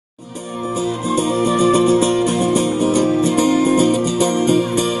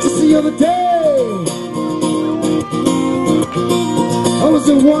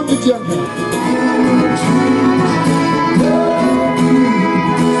My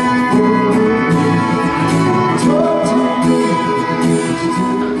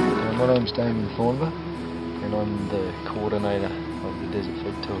name's Damien Thornber and I'm the coordinator of the Desert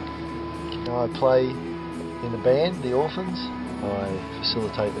Feet Tour. I play in the band, the Orphans. I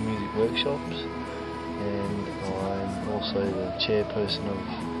facilitate the music workshops and I'm also the chairperson of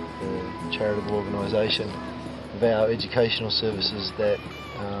the charitable organisation of our educational services that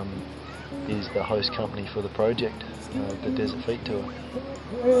is the host company for the project, the Desert Feet Tour.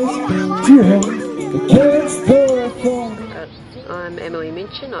 I'm Emily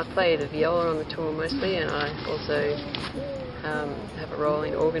Minchin. I play the viola on the tour mostly, and I also have a role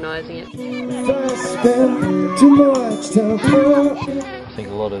in organising it. I think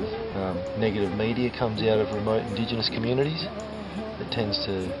a lot of negative media comes out of remote indigenous communities. It tends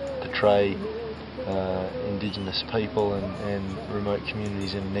to portray indigenous people and remote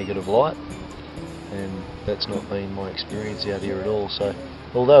communities in a negative light, and that's not been my experience out here at all. So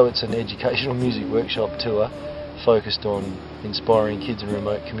although it's an educational music workshop tour focused on inspiring kids in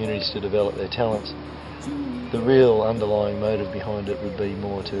remote communities to develop their talents, the real underlying motive behind it would be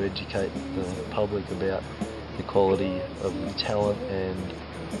more to educate the public about the quality of the talent and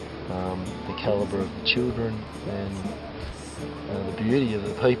the calibre of the children and the beauty of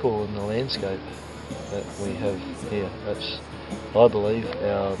the people and the landscape that we have here. That's, I believe,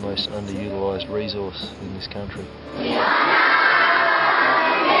 our most underutilised resource in this country.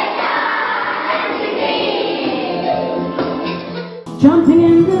 Jumping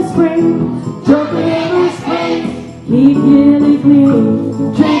in the spring, jumping in the spring, keep nearly clean,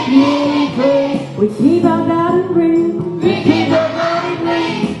 drink nearly clean. We keep our garden green, we keep our garden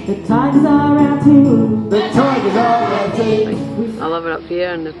green. The tigers are our team, the tigers are our team. I love it up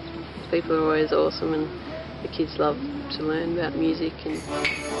here, and the people are always awesome, and the kids love to learn about music. And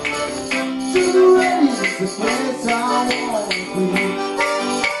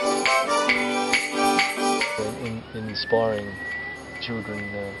in inspiring children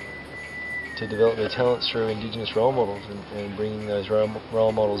to develop their talents through Indigenous role models and bringing those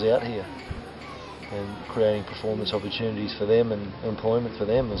role models out here and creating performance opportunities for them and employment for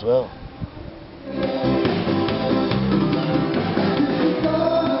them as well.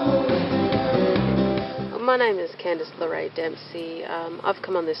 my name is Candice Lorraine Dempsey. I've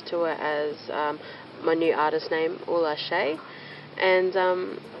come on this tour as my new artist name, Ulla Shay, and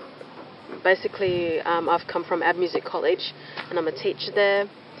basically I've come from Ab Music College and I'm a teacher there.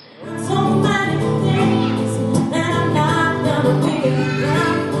 So many things that I'm not gonna be,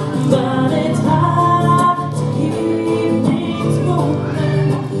 but it's hard to keep things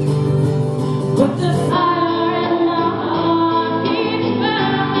moving. But the fire in my heart keeps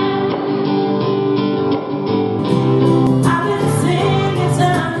burning. I've been singing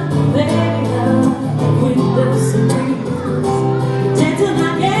some baby love with the streets, dancing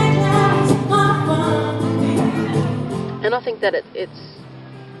like angels on fun. And I think that it's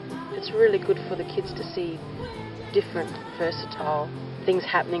really good for the kids to see different, versatile things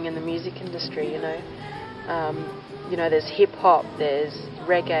happening in the music industry. You know, there's hip hop, there's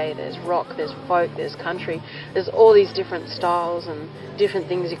reggae, there's rock, there's folk, there's country. There's all these different styles and different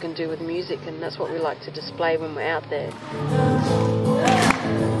things you can do with music, and that's what we like to display when we're out there.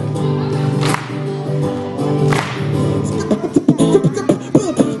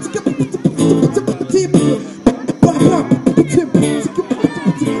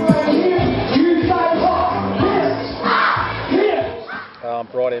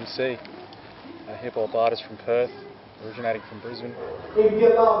 Bryte MC, a hip-hop artist from Perth, originating from Brisbane. If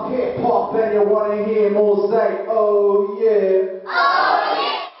you love hip-hop and you want to hear more, say, oh yeah.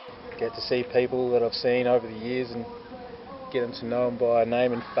 Oh yeah. Get to see people that I've seen over the years and get them to know them by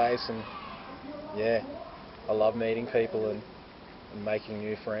name and face, and yeah, I love meeting people and making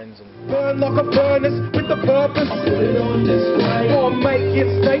new friends. And Burn like a furnace with the purpose. Put it on display. Or make your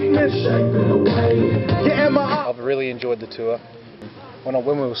statement. Shape it away. Yeah, I've really enjoyed the tour. When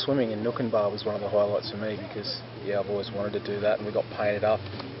we were swimming in Nookanbar was one of the highlights for me, because yeah, I've always wanted to do that, and we got painted up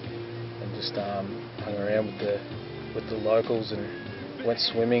and just hung around with the locals and went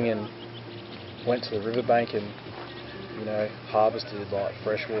swimming and went to the riverbank and, you know, harvested like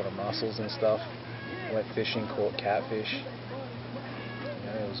freshwater mussels and stuff. Went fishing, caught catfish.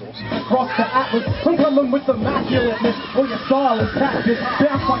 It was awesome. across the atlas, I'm coming with immaculateness. All your style is cactus,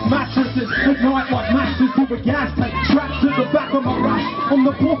 bounce like mattresses, ignite like matches to a gas tank, trapped to the back of my rack. I'm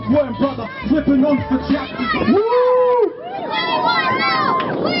the bookworm brother, flipping on for chapters. Woo!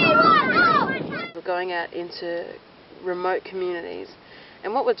 We're going out into remote communities,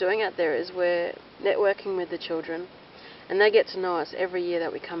 and what we're doing out there is we're networking with the children and they get to know us every year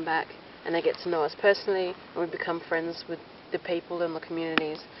that we come back, and they get to know us personally, and we become friends with the people in the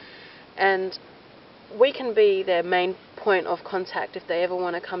communities. And we can be their main point of contact if they ever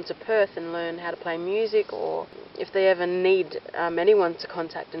want to come to Perth and learn how to play music, or if they ever need anyone to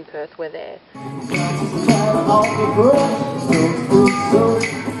contact in Perth, we're there.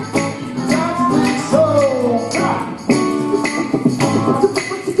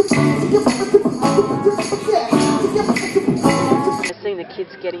 I've seen the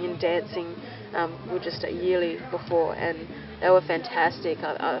kids getting in dancing. We were just at yearly before, and they were fantastic.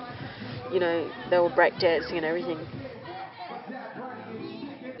 You know, they were break dancing and everything.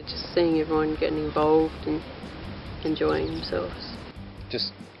 Just seeing everyone getting involved and enjoying themselves.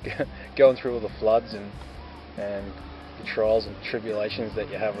 Just going through all the floods and the trials and tribulations that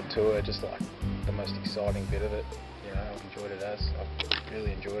you have on tour, just like the most exciting bit of it. You know, I've enjoyed it I've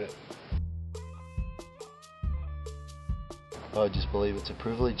really enjoyed it. I just believe it's a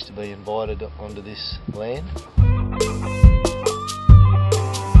privilege to be invited onto this land.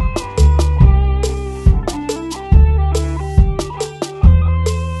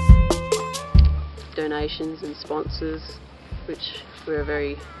 Donations and sponsors, which we're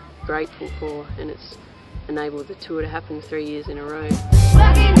very grateful for, and it's enabled the tour to happen 3 years in a row.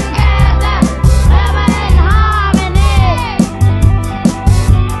 Working together.